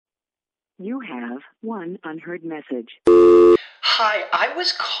You have one unheard message. Hi, I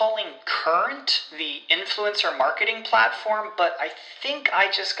was calling Current, the influencer marketing platform, but I think I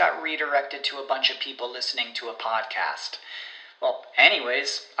just got redirected to a bunch of people listening to a podcast. Well,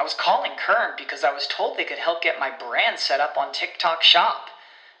 anyways, I was calling Current because I was told they could help get my brand set up on TikTok Shop,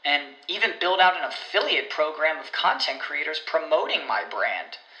 and even build out an affiliate program of content creators promoting my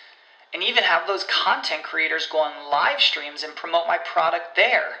brand, and even have those content creators go on live streams and promote my product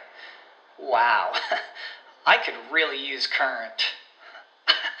there. Wow, I could really use Current.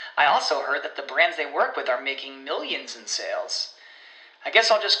 I also heard that the brands they work with are making millions in sales. I guess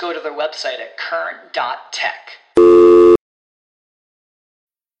I'll just go to their website at current.tech.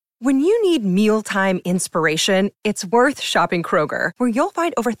 When you need mealtime inspiration, it's worth shopping Kroger, where you'll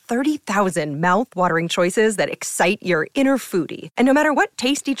find over 30,000 mouth-watering choices that excite your inner foodie. And no matter what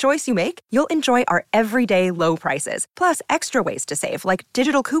tasty choice you make, you'll enjoy our everyday low prices, plus extra ways to save, like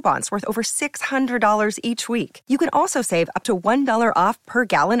digital coupons worth over $600 each week. You can also save up to $1 off per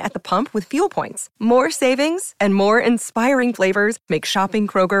gallon at the pump with fuel points. More savings and more inspiring flavors make shopping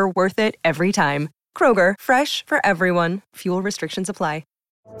Kroger worth it every time. Kroger, fresh for everyone. Fuel restrictions apply.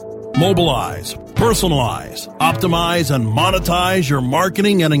 Mobilize, personalize, optimize, and monetize your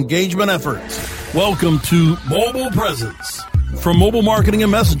marketing and engagement efforts. Welcome to Mobile Presence. From mobile marketing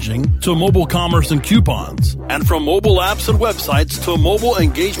and messaging to mobile commerce and coupons, and from mobile apps and websites to mobile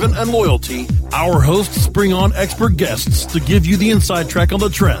engagement and loyalty, our hosts bring on expert guests to give you the inside track on the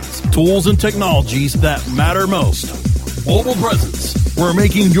trends, tools, and technologies that matter most. Mobile Presence, where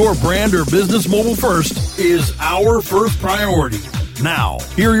making your brand or business mobile first is our first priority. Now,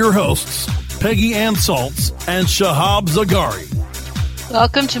 here are your hosts, Peggy Ann Saltz and Shahab Zagari.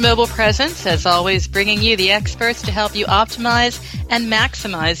 Welcome to Mobile Presence, as always, bringing you the experts to help you optimize and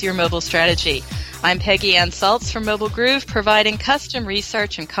maximize your mobile strategy. I'm Peggy Ann Saltz from Mobile Groove, providing custom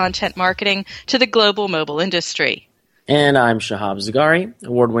research and content marketing to the global mobile industry. And I'm Shahab Zagari,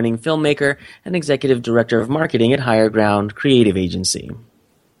 award-winning filmmaker and executive director of marketing at Higher Ground Creative Agency.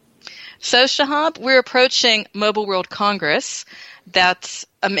 So, Shahab, we're approaching Mobile World Congress. That's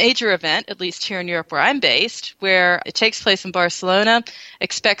a major event, at least here in Europe where I'm based, where it takes place in Barcelona,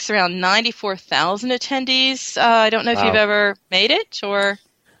 expects around 94,000 attendees. I don't know if you've ever made it, or...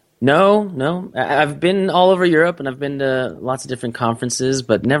 No. I've been all over Europe, and I've been to lots of different conferences,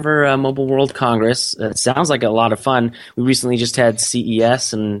 but never a Mobile World Congress. It sounds like a lot of fun. We recently just had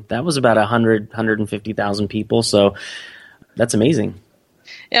CES, and that was about 150,000 people, so that's amazing.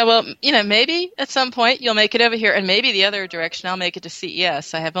 Yeah, well, maybe at some point you'll make it over here, and maybe the other direction, I'll make it to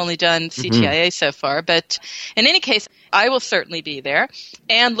CES. I have only done CTIA so far, but in any case, I will certainly be there,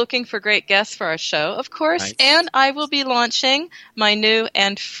 and looking for great guests for our show, of course, nice. And I will be launching my new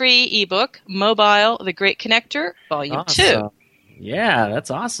and free ebook, Mobile, The Great Connector, Volume 2. Yeah,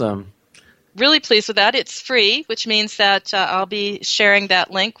 that's awesome. Really pleased with that. It's free, which means that I'll be sharing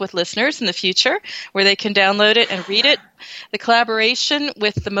that link with listeners in the future where they can download it and read it. The collaboration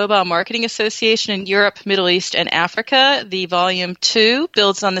with the Mobile Marketing Association in Europe, Middle East, and Africa, the Volume 2,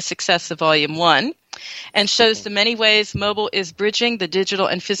 builds on the success of Volume 1 and shows the many ways mobile is bridging the digital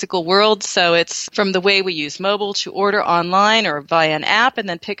and physical world. So it's from the way we use mobile to order online or via an app and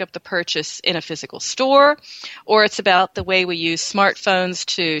then pick up the purchase in a physical store, or it's about the way we use smartphones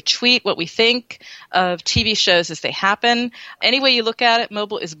to tweet what we think of TV shows as they happen. Any way you look at it,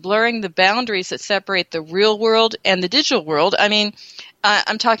 mobile is blurring the boundaries that separate the real world and the digital world. I mean,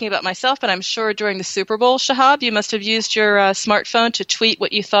 I'm talking about myself, but I'm sure during the Super Bowl, Shahab, you must have used your smartphone to tweet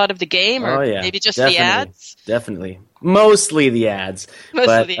what you thought of the game, or maybe just the ads? Definitely. Mostly the ads.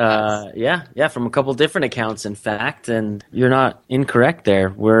 Yeah, from a couple different accounts, in fact, and you're not incorrect there.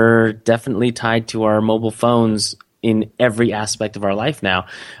 We're definitely tied to our mobile phones in every aspect of our life now.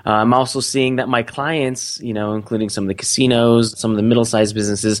 I'm also seeing that my clients, including some of the casinos, some of the middle-sized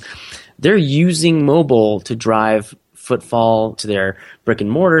businesses, they're using mobile to drive footfall to their brick and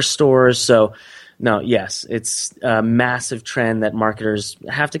mortar stores. So, yes, it's a massive trend that marketers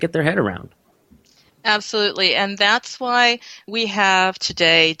have to get their head around. Absolutely. And that's why we have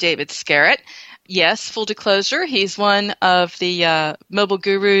today David Scarrett. Yes, full disclosure, he's one of the mobile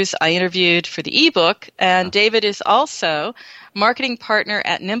gurus I interviewed for the ebook. And David is also marketing partner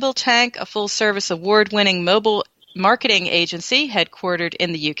at Nimble Tank, a full-service award-winning mobile marketing agency headquartered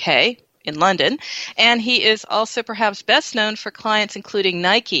in the UK. In London, and he is also perhaps best known for clients including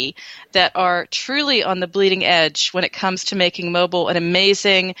Nike that are truly on the bleeding edge when it comes to making mobile an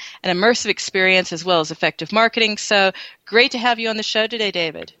amazing and immersive experience as well as effective marketing. So great to have you on the show today,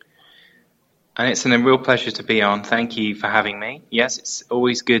 David. And it's a real pleasure to be on. Thank you for having me. Yes, it's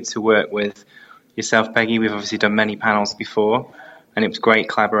always good to work with yourself, Peggy. We've obviously done many panels before, And it was great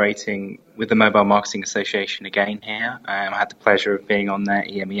collaborating with the Mobile Marketing Association again here. I had the pleasure of being on their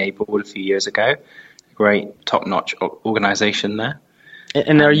EMEA board a few years ago. A great, top-notch organization there.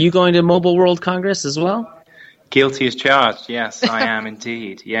 And are you going to Mobile World Congress as well? Guilty as charged. Yes, I am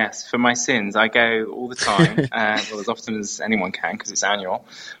indeed. Yes, for my sins, I go all the time, well, as often as anyone can because it's annual.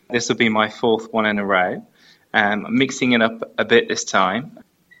 This will be my fourth one in a row. Mixing it up a bit this time.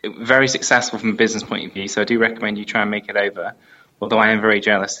 Very successful from a business point of view, so I do recommend you try and make it over. Although I am very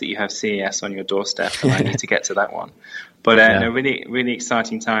jealous that you have CES on your doorstep and I need to get to that one. But no, really, really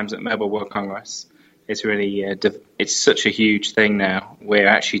exciting times at Mobile World Congress. It's really, it's such a huge thing now. We're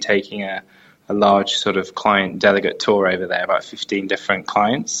actually taking a large sort of client delegate tour over there, about 15 different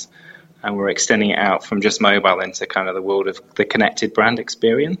clients. And we're extending it out from just mobile into kind of the world of the connected brand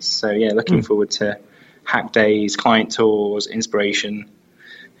experience. So yeah, looking forward to hack days, client tours, inspiration,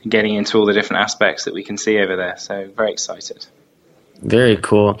 and getting into all the different aspects that we can see over there. So very excited. Very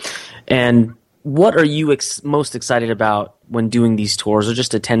cool. And what are you most excited about when doing these tours or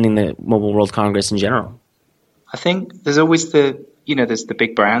just attending the Mobile World Congress in general? I think there's always there's the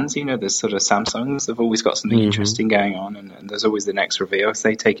big brands, there's sort of Samsungs. They've always got something interesting going on, and there's always the next reveal. So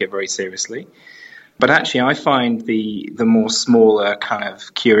they take it very seriously. But actually, I find the more smaller kind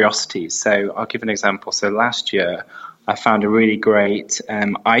of curiosities. So I'll give an example. So last year, I found a really great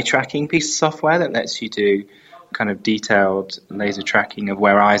eye tracking piece of software that lets you do kind of detailed laser tracking of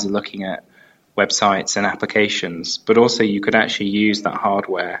where eyes are looking at websites and applications, but also you could actually use that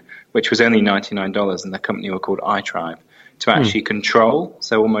hardware, which was only $99, and the company were called iTribe, to actually control.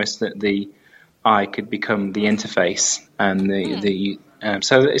 So almost that the eye could become the interface, and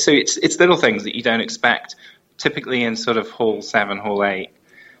so it's little things that you don't expect, typically in sort of Hall 7, Hall 8.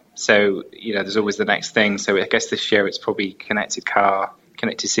 So there's always the next thing. So I guess this year it's probably connected car,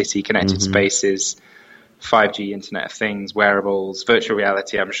 connected city, connected spaces, 5G Internet of Things, wearables, virtual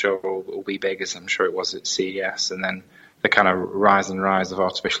reality, I'm sure will be big, as I'm sure it was at CES, and then the kind of rise of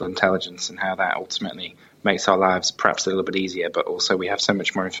artificial intelligence and how that ultimately makes our lives perhaps a little bit easier, but also we have so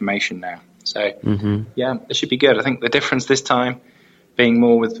much more information now. So, yeah, it should be good. I think the difference this time, being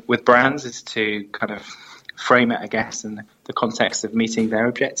more with brands, is to kind of frame it, I guess, in the context of meeting their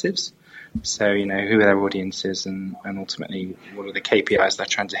objectives. So, who are their audiences and ultimately what are the KPIs they're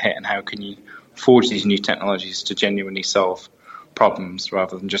trying to hit, and how can you forge these new technologies to genuinely solve problems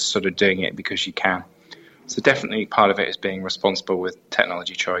rather than just sort of doing it because you can. So definitely part of it is being responsible with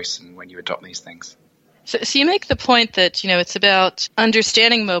technology choice and when you adopt these things. So you make the point that, it's about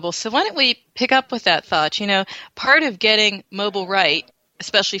understanding mobile. So why don't we pick up with that thought? Part of getting mobile right,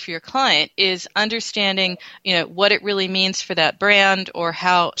 especially for your client, is understanding, what it really means for that brand or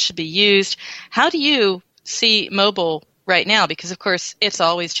how it should be used. How do you see mobile right now? Because, of course, it's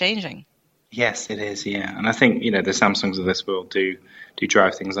always changing. Yes, it is, yeah. And I think, the Samsungs of this world do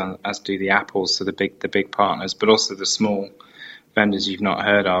drive things on, as do the Apples, so the big partners, but also the small vendors you've not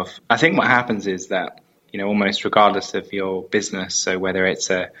heard of. I think what happens is that, almost regardless of your business, so whether it's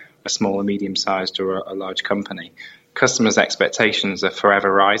a small or medium-sized or a large company, customers' expectations are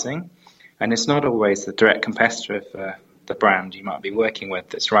forever rising. And it's not always the direct competitor of the brand you might be working with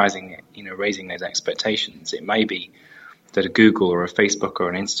that's raising those expectations. It may be that a Google or a Facebook or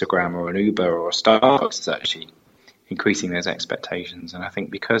an Instagram or an Uber or a Starbucks is actually increasing those expectations. And I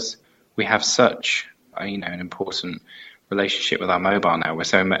think because we have such an important relationship with our mobile now, we're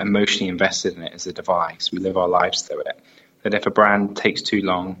so emotionally invested in it as a device, we live our lives through it, that if a brand takes too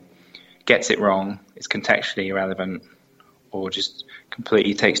long, gets it wrong, is contextually irrelevant, or just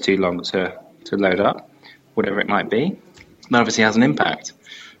completely takes too long to load up, whatever it might be, that obviously has an impact.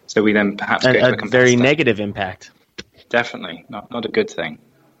 So we then perhaps go to a competitor. Very negative impact. Definitely, not a good thing.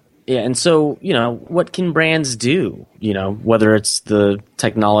 Yeah, and so, what can brands do? Whether it's the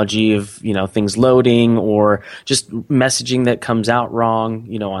technology of, things loading or just messaging that comes out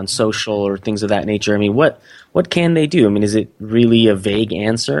wrong, on social or things of that nature. I mean, what can they do? I mean, is it really a vague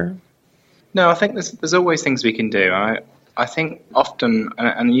answer? No, I think there's always things we can do. I think often,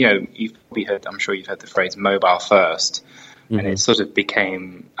 and you've probably heard, I'm sure you've heard the phrase mobile first, and it sort of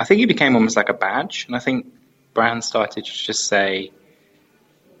became almost like a badge, and I think brands started to just say,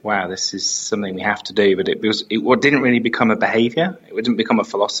 wow, this is something we have to do, but it didn't really become a behavior. It didn't become a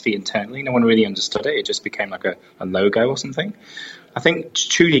philosophy internally. No one really understood it. It just became like a logo or something. I think to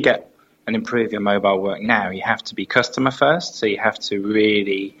truly get and improve your mobile work now, you have to be customer first, so you have to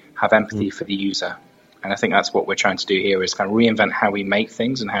really have empathy for the user. And I think that's what we're trying to do here, is kind of reinvent how we make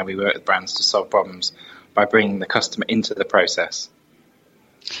things and how we work with brands to solve problems by bringing the customer into the process.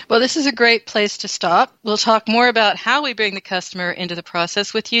 Well, this is a great place to stop. We'll talk more about how we bring the customer into the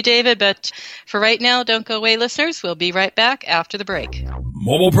process with you, David, but for right now, don't go away, listeners. We'll be right back after the break.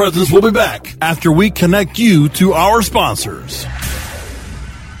 Mobile Presence will be back after we connect you to our sponsors.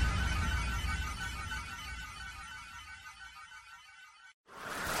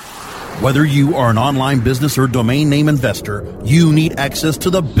 Whether you are an online business or domain name investor, you need access to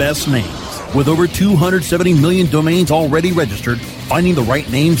the best names. With over 270 million domains already registered, finding the right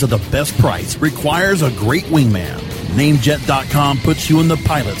names at the best price requires a great wingman. Namejet.com puts you in the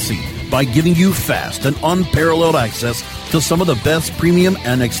pilot seat by giving you fast and unparalleled access to some of the best premium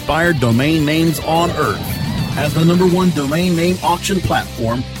and expired domain names on earth. As the #1 domain name auction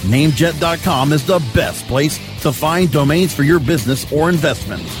platform, Namejet.com is the best place to find domains for your business or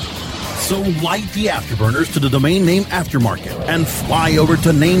investment. So light the afterburners to the domain name aftermarket and fly over to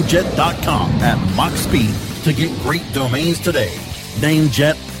Namejet.com at Mach speed to get great domains today.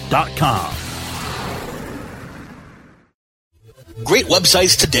 Namejet.com. Great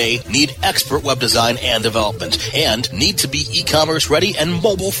websites today need expert web design and development and need to be e-commerce ready and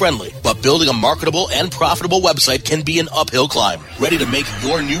mobile friendly. But building a marketable and profitable website can be an uphill climb. Ready to make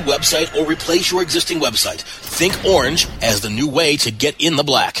your new website or replace your existing website? Think Orange as the new way to get in the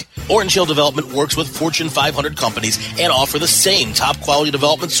black. Orange Hill Development works with Fortune 500 companies and offer the same top quality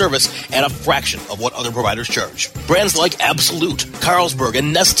development service at a fraction of what other providers charge. Brands like Absolute, Carlsberg,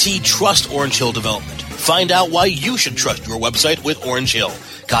 and Nestea trust Orange Hill Development. Find out why you should trust your website with Orange Hill.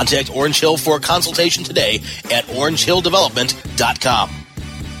 Contact Orange Hill for a consultation today at orangehilldevelopment.com.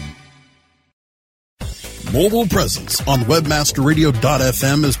 Mobile Presence on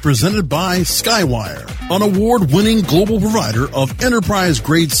WebmasterRadio.fm is presented by Skywire, an award-winning global provider of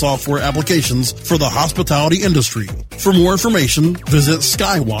enterprise-grade software applications for the hospitality industry. For more information, visit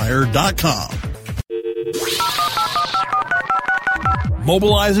Skywire.com.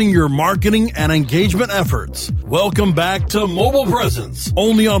 Mobilizing your marketing and engagement efforts. Welcome back to Mobile Presence,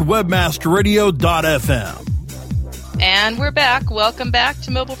 only on WebmasterRadio.fm. And we're back. Welcome back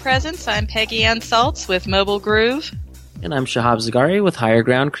to Mobile Presence. I'm Peggy Ann Saltz with Mobile Groove. And I'm Shahab Zagari with Higher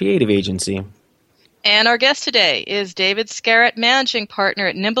Ground Creative Agency. And our guest today is David Scarrett, Managing Partner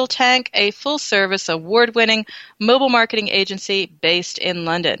at NimbleTank, a full-service, award-winning mobile marketing agency based in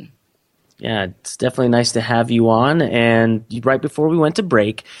London. Yeah, it's definitely nice to have you on. And right before we went to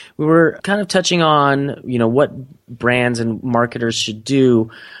break, we were kind of touching on, what brands and marketers should do.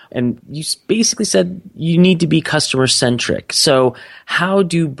 And you basically said you need to be customer-centric. So how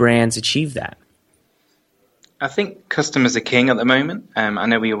do brands achieve that? I think customers are king at the moment. I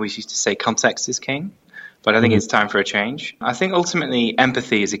know we always used to say context is king, but I think it's time for a change. I think ultimately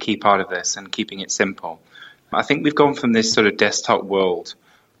empathy is a key part of this and keeping it simple. I think we've gone from this sort of desktop world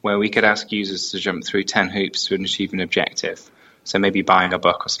where we could ask users to jump through 10 hoops to achieve an objective. So maybe buying a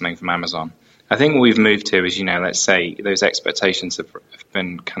book or something from Amazon. I think what we've moved to is, let's say those expectations have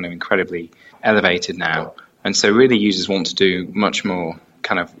been kind of incredibly elevated now. And so really users want to do much more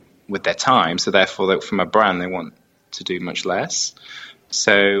kind of with their time. So therefore, from a brand, they want to do much less.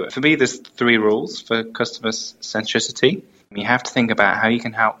 So for me, there's 3 rules for customer centricity. You have to think about how you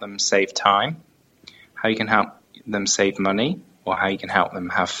can help them save time, how you can help them save money, or how you can help them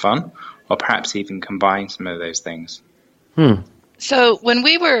have fun, or perhaps even combine some of those things. So when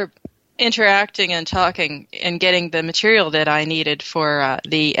we were interacting and talking and getting the material that I needed for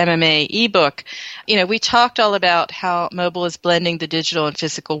the MMA ebook, we talked all about how mobile is blending the digital and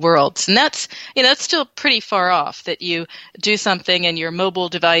physical worlds. And that's still pretty far off, that you do something and your mobile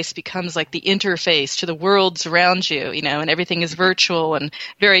device becomes like the interface to the worlds around you, and everything is virtual and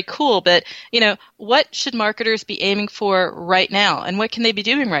very cool. But, what should marketers be aiming for right now? And what can they be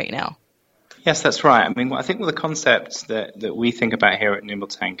doing right now? Yes, that's right. I mean, I think the concept that we think about here at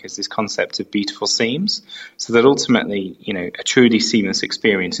NimbleTank is this concept of beautiful seams. So that ultimately, a truly seamless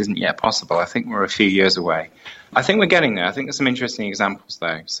experience isn't yet possible. I think we're a few years away. I think we're getting there. I think there's some interesting examples,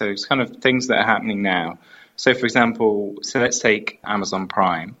 though. So it's kind of things that are happening now. So, for example, let's take Amazon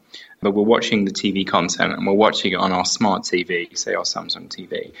Prime, but we're watching the TV content and we're watching it on our smart TV, say our Samsung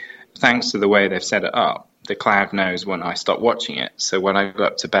TV. Thanks to the way they've set it up, the cloud knows when I stop watching it. So when I go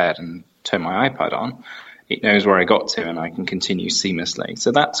up to bed and turn my iPad on, it knows where I got to and I can continue seamlessly.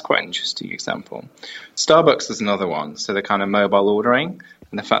 So that's quite an interesting example. Starbucks is another one. So the kind of mobile ordering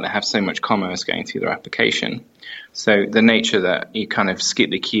and the fact they have so much commerce going through their application. So the nature that you kind of skip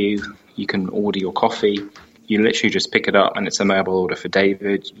the queue, you can order your coffee, you literally just pick it up and it's a mobile order for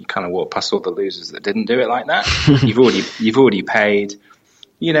David. You kind of walk past all the losers that didn't do it like that. You've already paid.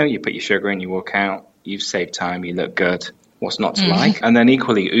 You put your sugar in, you walk out, you've saved time, you look good. What's not to like? And then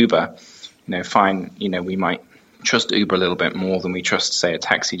equally Uber, we might trust Uber a little bit more than we trust, say, a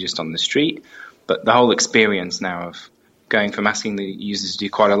taxi just on the street. But the whole experience now of going from asking the users to do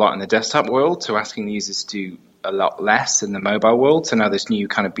quite a lot in the desktop world to asking the users to do a lot less in the mobile world to now this new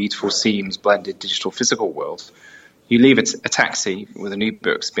kind of beautiful seams blended digital physical world. You leave a taxi with an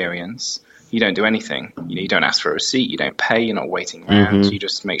Uber experience, you don't do anything. You don't ask for a receipt, you don't pay, you're not waiting around. You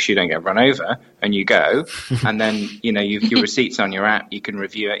just make sure you don't get run over, and you go. And then, your receipts on your app, you can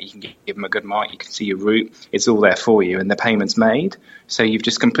review it, you can give them a good mark, you can see your route. It's all there for you, and the payment's made. So you've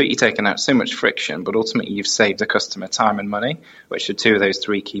just completely taken out so much friction, but ultimately you've saved the customer time and money, which are two of those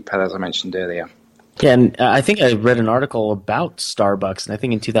three key pillars I mentioned earlier. Yeah, and I think I read an article about Starbucks, and I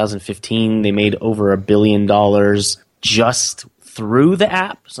think in 2015 they made over $1 billion just through the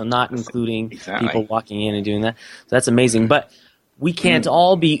app, so not including people walking in and doing that. So that's amazing. But we can't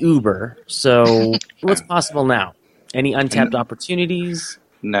all be Uber, so what's possible now? Any untapped opportunities?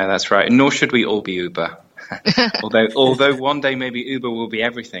 No, that's right. Nor should we all be Uber. although one day maybe Uber will be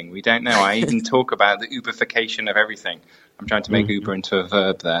everything. We don't know. I even talk about the Uberification of everything. I'm trying to make Uber into a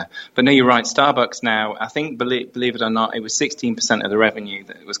verb there. But no, you're right. Starbucks now, I think, believe it or not, it was 16% of the revenue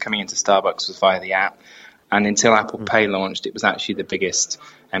that was coming into Starbucks was via the app. And until Apple Pay launched, it was actually the biggest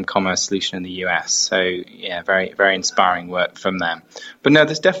commerce solution in the US. So, yeah, very, very inspiring work from them. But no,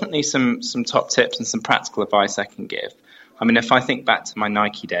 there's definitely some top tips and some practical advice I can give. I mean, if I think back to my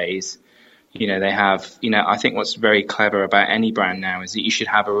Nike days, they have, I think what's very clever about any brand now is that you should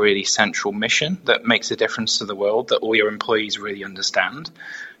have a really central mission that makes a difference to the world, that all your employees really understand.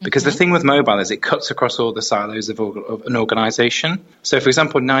 Because the thing with mobile is it cuts across all the silos of an organization. So, for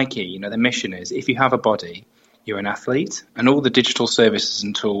example, Nike, the mission is if you have a body, you're an athlete, and all the digital services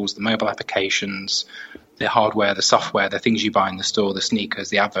and tools, the mobile applications, the hardware, the software, the things you buy in the store, the sneakers,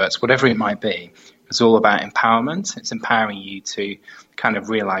 the adverts, whatever it might be, it's all about empowerment. It's empowering you to kind of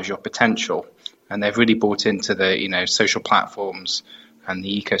realize your potential. And they've really bought into the, social platforms and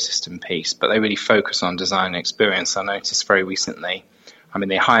the ecosystem piece, but they really focus on design and experience. I noticed very recently,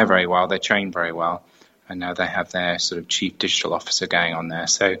 they hire very well, they train very well, and now they have their sort of chief digital officer going on there.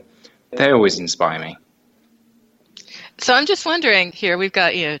 So they always inspire me. So I'm just wondering here, we've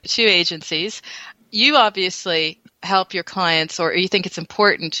got, two agencies. You obviously help your clients, or you think it's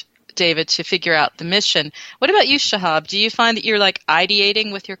important, David, to figure out the mission. What about you, Shahab? Do you find that you're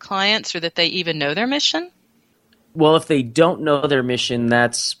ideating with your clients, or that they even know their mission? Well, if they don't know their mission,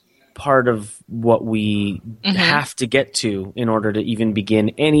 that's part of what we have to get to in order to even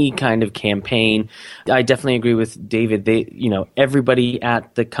begin any kind of campaign. I definitely agree with David. Everybody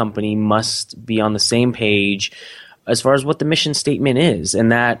at the company must be on the same page as far as what the mission statement is.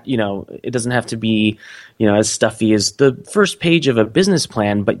 And that, it doesn't have to be, as stuffy as the first page of a business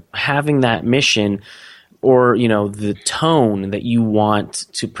plan, but having that mission or, the tone that you want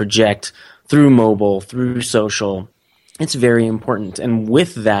to project through mobile, through social, it's very important. And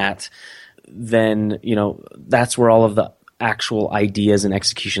with that, then, that's where all of the actual ideas and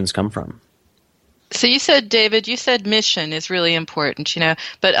executions come from. So you said, David, mission is really important,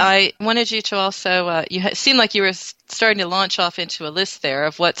 but I wanted you to also, you seemed like you were starting to launch off into a list there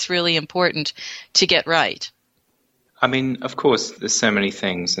of what's really important to get right. Of course, there's so many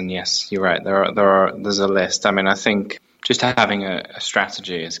things, and yes, you're right. There's a list. I think just having a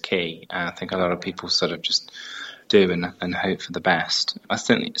strategy is key. I think a lot of people sort of just do and hope for the best. I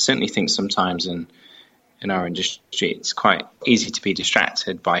certainly think sometimes in our industry, it's quite easy to be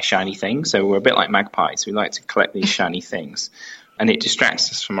distracted by shiny things. So we're a bit like magpies. We like to collect these shiny things, and it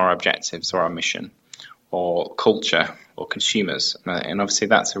distracts us from our objectives or our mission or culture or consumers. And obviously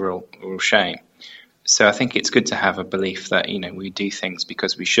that's a real shame. So I think it's good to have a belief that, we do things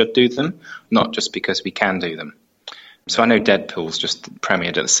because we should do them, not just because we can do them. So I know Deadpool's just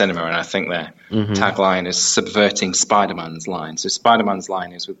premiered at the cinema, and I think their tagline is subverting Spider-Man's line. So Spider-Man's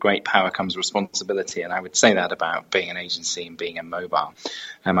line is, with great power comes responsibility, and I would say that about being an agency and being a mobile.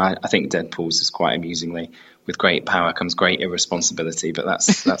 I think Deadpool's is quite amusingly, with great power comes great irresponsibility, but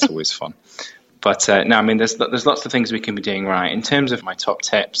that's always fun. But no, there's lots of things we can be doing right. In terms of my top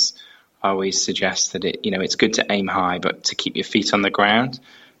tips, I always suggest that it's good to aim high, but to keep your feet on the ground.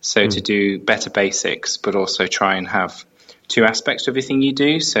 So to do better basics, but also try and have two aspects to everything you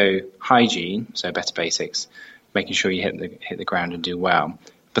do. So hygiene, so better basics, making sure you hit the ground and do well.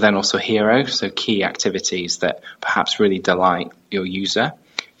 But then also hero, so key activities that perhaps really delight your user.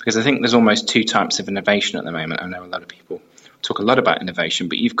 Because I think there's almost two types of innovation at the moment. I know a lot of people talk a lot about innovation,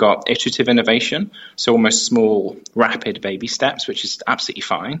 but you've got iterative innovation, so almost small, rapid baby steps, which is absolutely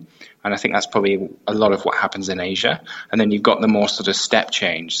fine. And I think that's probably a lot of what happens in Asia. And then you've got the more sort of step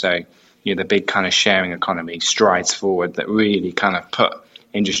change, so the big kind of sharing economy strides forward that really kind of put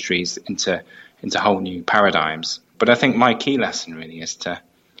industries into into whole new paradigms. But I think my key lesson really is to,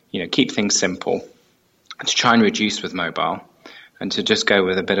 keep things simple, and to try and reduce with mobile, and to just go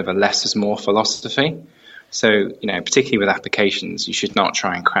with a bit of a less is more philosophy. So, particularly with applications, you should not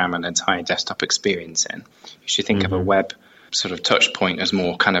try and cram an entire desktop experience in. You should think of a web sort of touch point as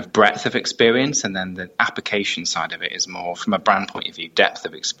more kind of breadth of experience, and then the application side of it is more, from a brand point of view, depth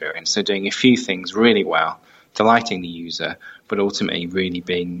of experience. So doing a few things really well, delighting the user, but ultimately really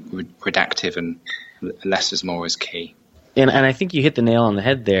being redactive, and less is more is key. And I think you hit the nail on the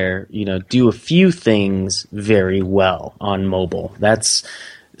head there. Do a few things very well on mobile. That's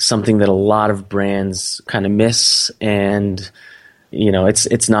something that a lot of brands kind of miss, and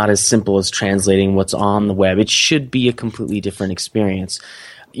it's not as simple as translating what's on the web. It should be a completely different experience,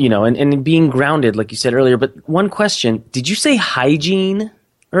 and being grounded, like you said earlier. But one question, did you say hygiene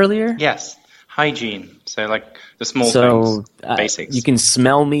earlier? Yes, hygiene. So like the small things, basics. You can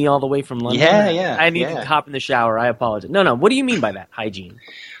smell me all the way from London? Yeah. I need to hop in the shower. I apologize. No. What do you mean by that, hygiene?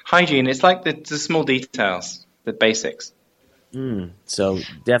 Hygiene, it's like the small details, the basics. So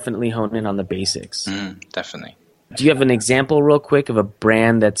definitely hone in on the basics. Definitely. Do you have an example real quick of a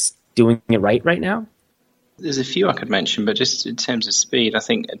brand that's doing it right now? There's a few I could mention, but just in terms of speed, I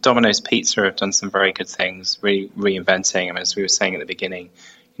think Domino's Pizza have done some very good things, really reinventing. And as we were saying at the beginning,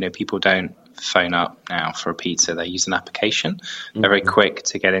 people don't phone up now for a pizza. They use an application. They're very quick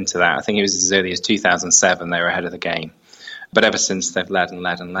to get into that. I think it was as early as 2007 they were ahead of the game. But ever since, they've led.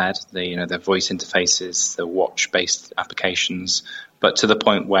 Their voice interfaces, the watch-based applications, but to the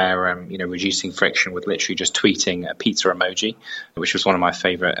point where reducing friction with literally just tweeting a pizza emoji, which was one of my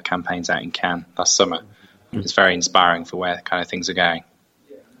favorite campaigns out in Cannes last summer. It's very inspiring for where kind of things are going.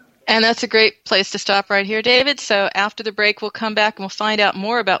 And that's a great place to stop right here, David. So after the break, we'll come back and we'll find out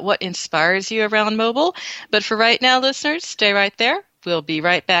more about what inspires you around mobile. But for right now, listeners, stay right there. We'll be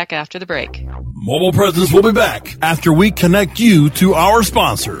right back after the break. Mobile Presence will be back after we connect you to our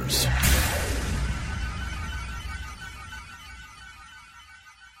sponsors.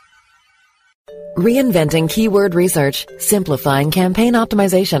 Reinventing keyword research, simplifying campaign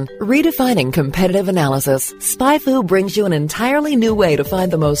optimization, redefining competitive analysis. SpyFu brings you an entirely new way to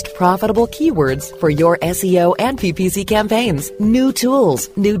find the most profitable keywords for your SEO and PPC campaigns. New tools,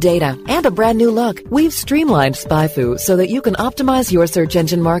 new data, and a brand new look. We've streamlined SpyFu so that you can optimize your search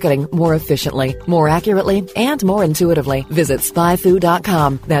engine marketing more efficiently, more accurately, and more intuitively. Visit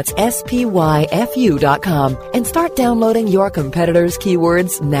spyfu.com. That's SPYFU.com and start downloading your competitors'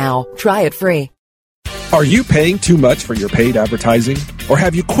 keywords now. Try it free. Are you paying too much for your paid advertising? Or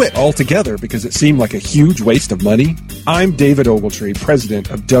have you quit altogether because it seemed like a huge waste of money? I'm David Ogletree, president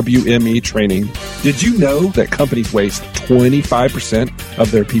of WME Training. Did you know that companies waste 25%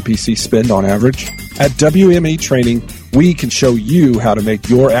 of their PPC spend on average? At WME Training, we can show you how to make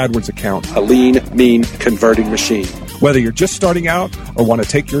your AdWords account a lean, mean, converting machine. Whether you're just starting out or want to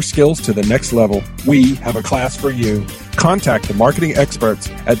take your skills to the next level, we have a class for you. Contact the marketing experts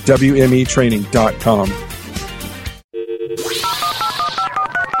at WMEtraining.com.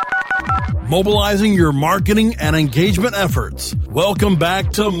 Mobilizing your marketing and engagement efforts. Welcome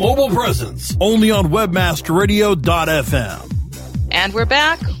back to Mobile Presence, only on webmasterradio.fm. And we're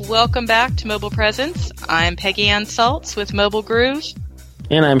back. Welcome back to Mobile Presence. I'm Peggy Ann Saltz with Mobile Groove.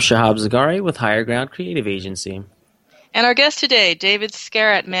 And I'm Shahab Zagari with Higher Ground Creative Agency. And our guest today, David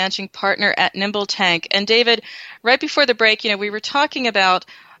Scarrett, Managing Partner at Nimble Tank. And David, right before the break, we were talking about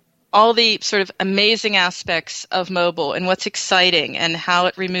all the sort of amazing aspects of mobile and what's exciting and how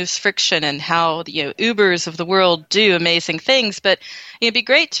it removes friction and how the Ubers of the world do amazing things. But it'd be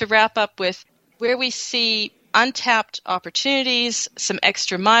great to wrap up with where we see untapped opportunities, some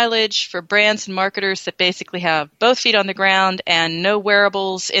extra mileage for brands and marketers that basically have both feet on the ground and no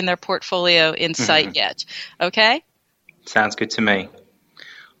wearables in their portfolio in sight yet. Okay? Sounds good to me.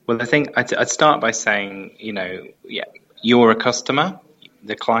 Well, I think I'd start by saying, you're a customer,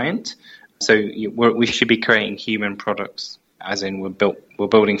 the client, so we should be creating human products, as in we're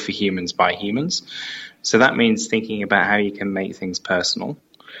building for humans by humans. So that means thinking about how you can make things personal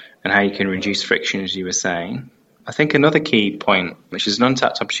and how you can reduce friction, as you were saying. I think another key point, which is an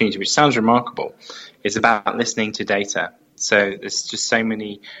untapped opportunity, which sounds remarkable, is about listening to data. So there's just so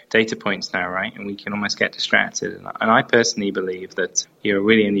many data points now, right? And we can almost get distracted. And I personally believe that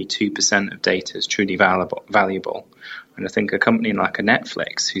really only 2% of data is truly valuable. And I think a company like a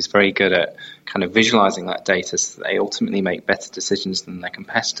Netflix, who's very good at kind of visualizing that data so that they ultimately make better decisions than their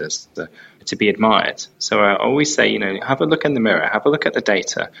competitors, to be admired. So I always say, have a look in the mirror, have a look at the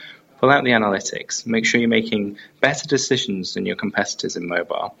data, pull out the analytics, make sure you're making better decisions than your competitors in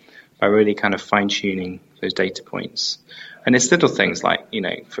mobile by really kind of fine-tuning those data points. And it's little things like,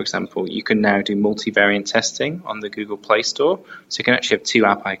 for example, you can now do multivariant testing on the Google Play Store. So you can actually have 2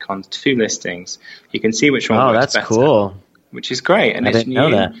 app icons, 2 listings. You can see which one works better. Oh, that's cool. Which is great. And I didn't know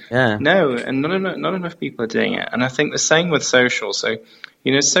that. Yeah. No, and not enough people are doing it. And I think the same with social. So,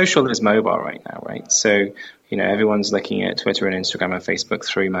 social is mobile right now, right? So, everyone's looking at Twitter and Instagram and Facebook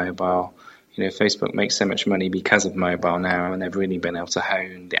through mobile. Facebook makes so much money because of mobile now, and they've really been able to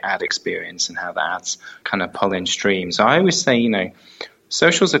hone the ad experience and how the ads kind of pull in streams. So I always say,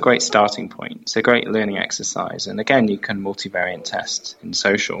 social's a great starting point. It's a great learning exercise. And again, you can multivariant test in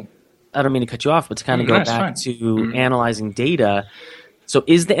social. I don't mean to cut you off, but to kind of go back to analyzing data. So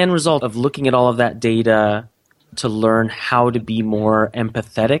is the end result of looking at all of that data to learn how to be more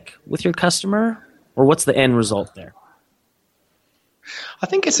empathetic with your customer? Or what's the end result there? I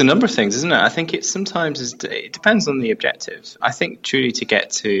think it's a number of things, isn't it? I think it depends on the objectives. I think truly to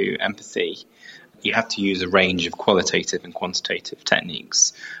get to empathy, you have to use a range of qualitative and quantitative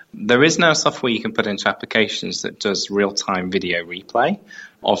techniques. There is now software you can put into applications that does real-time video replay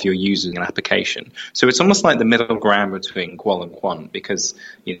of your using an application. So it's almost like the middle ground between qual and quant, because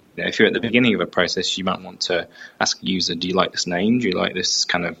if you're at the beginning of a process, you might want to ask a user, do you like this name? Do you like this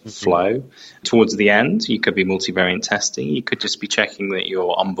kind of flow? Towards the end, you could be multivariant testing. You could just be checking that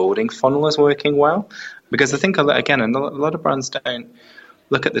your onboarding funnel is working well. Because I think, again, a lot of brands don't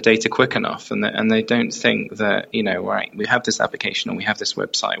look at the data quick enough, and they don't think that, right, we have this application and we have this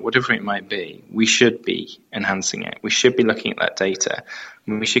website, whatever it might be, we should be enhancing it. We should be looking at that data.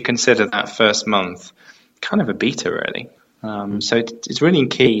 And we should consider that first month kind of a beta, really. So it's really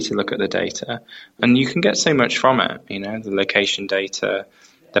key to look at the data. And you can get so much from it, the location data,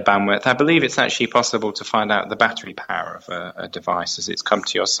 the bandwidth. I believe it's actually possible to find out the battery power of a device as it's come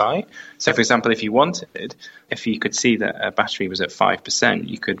to your site. So, for example, if you could see that a battery was at 5%,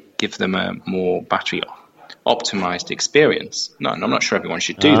 you could give them a more battery optimized experience. No, I'm not sure everyone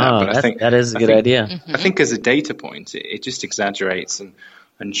should do that, but I think that is a good idea. I think as a data point, it just exaggerates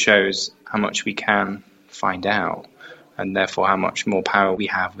and shows how much we can find out, and therefore how much more power we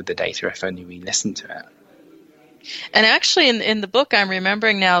have with the data if only we listen to it. And actually, in the book, I'm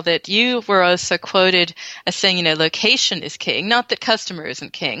remembering now that you were also quoted as saying, location is king. Not that customer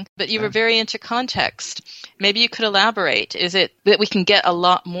isn't king, but you were very into context. Maybe you could elaborate. Is it that we can get a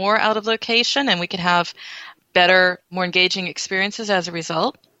lot more out of location and we can have better, more engaging experiences as a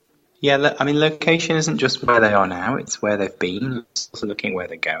result? Yeah, I mean, location isn't just where they are now, it's where they've been. It's also looking where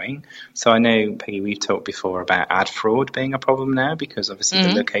they're going. So I know, Peggy, we've talked before about ad fraud being a problem now, because obviously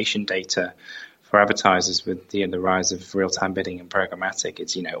the location data for advertisers with the rise of real-time bidding and programmatic,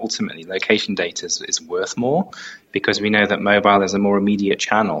 it's, ultimately location data is worth more, because we know that mobile is a more immediate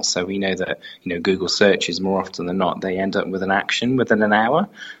channel. So we know that, Google searches more often than not, they end up with an action within an hour.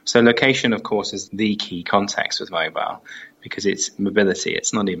 So location, of course, is the key context with mobile, because it's mobility.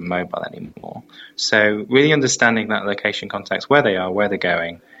 It's not even mobile anymore. So really understanding that location context, where they are, where they're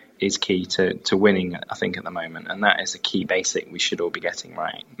going, is key to winning, I think, at the moment. And that is a key basic we should all be getting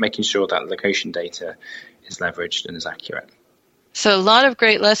right, making sure that location data is leveraged and is accurate. So a lot of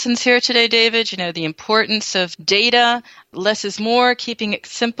great lessons here today, David. The importance of data, less is more, keeping it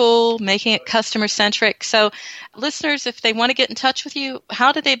simple, making it customer-centric. So listeners, if they want to get in touch with you,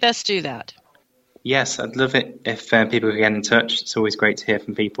 how do they best do that? Yes, I'd love it if people could get in touch. It's always great to hear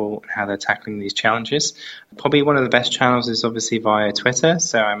from people how they're tackling these challenges. Probably one of the best channels is obviously via Twitter.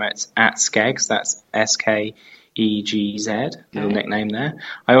 So I'm at Skegz, that's SKEGZ, little nickname there.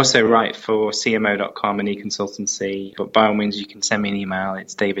 I also write for CMO.com and eConsultancy, but by all means you can send me an email.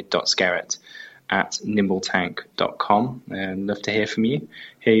 It's david.skerritt@nimbletank.com. I'd love to hear from you,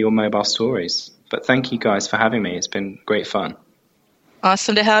 hear your mobile stories. But thank you guys for having me. It's been great fun.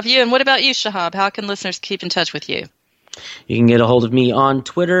 Awesome to have you. And what about you, Shahab? How can listeners keep in touch with you? You can get a hold of me on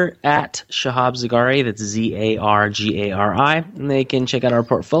Twitter at Shahab Zargari. That's Zargari. And they can check out our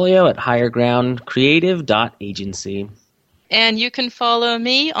portfolio at highergroundcreative.agency. And you can follow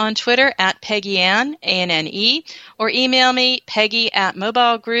me on Twitter at Peggy Ann, A-N-N-E, or email me,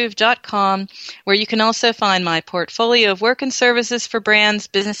 peggy@mobilegroove.com, where you can also find my portfolio of work and services for brands,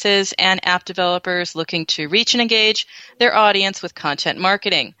 businesses, and app developers looking to reach and engage their audience with content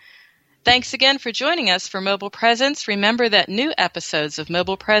marketing. Thanks again for joining us for Mobile Presence. Remember that new episodes of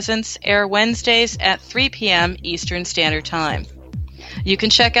Mobile Presence air Wednesdays at 3 p.m. Eastern Standard Time. You can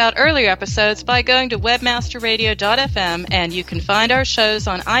check out earlier episodes by going to webmasterradio.fm, and you can find our shows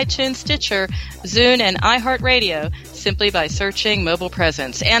on iTunes, Stitcher, Zune, and iHeartRadio simply by searching Mobile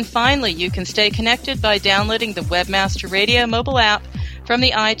Presence. And finally, you can stay connected by downloading the Webmaster Radio mobile app from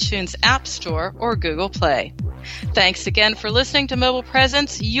the iTunes App Store or Google Play. Thanks again for listening to Mobile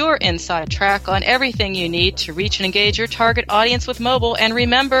Presence, your inside track on everything you need to reach and engage your target audience with mobile. And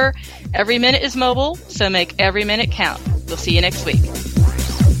remember, every minute is mobile, so make every minute count. We'll see you next week.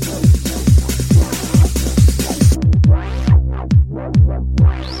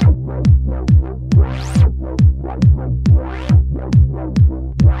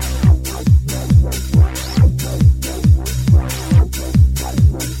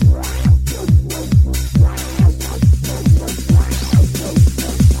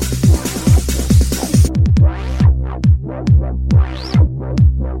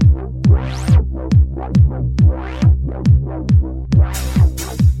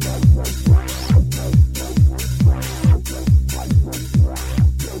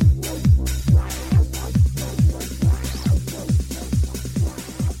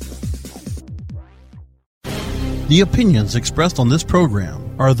 The opinions expressed on this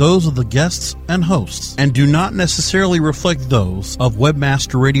program are those of the guests and hosts and do not necessarily reflect those of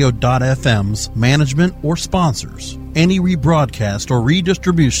WebmasterRadio.fm's management or sponsors. Any rebroadcast or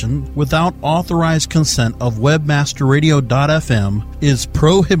redistribution without authorized consent of WebmasterRadio.fm is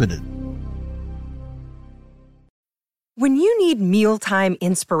prohibited. When you need mealtime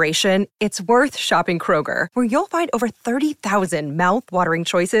inspiration, it's worth shopping Kroger, where you'll find over 30,000 mouth-watering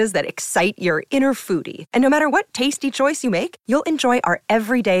choices that excite your inner foodie. And no matter what tasty choice you make, you'll enjoy our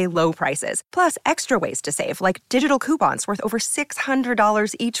everyday low prices, plus extra ways to save, like digital coupons worth over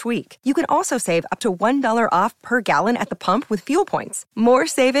 $600 each week. You can also save up to $1 off per gallon at the pump with fuel points. More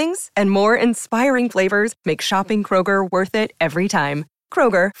savings and more inspiring flavors make shopping Kroger worth it every time.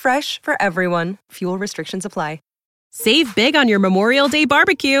 Kroger, fresh for everyone. Fuel restrictions apply. Save big on your Memorial Day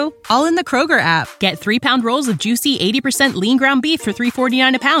barbecue, all in the Kroger app. Get 3-pound rolls of juicy 80% lean ground beef for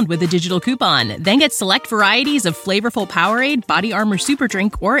 $3.49 a pound with a digital coupon. Then get select varieties of flavorful Powerade, Body Armor Super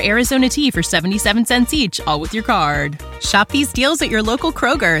Drink, or Arizona tea for 77 cents each, all with your card. Shop these deals at your local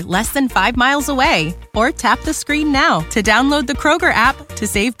Kroger, less than 5 miles away. Or tap the screen now to download the Kroger app to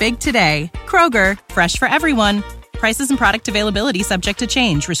save big today. Kroger, fresh for everyone. Prices and product availability subject to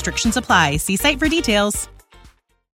change. Restrictions apply. See site for details.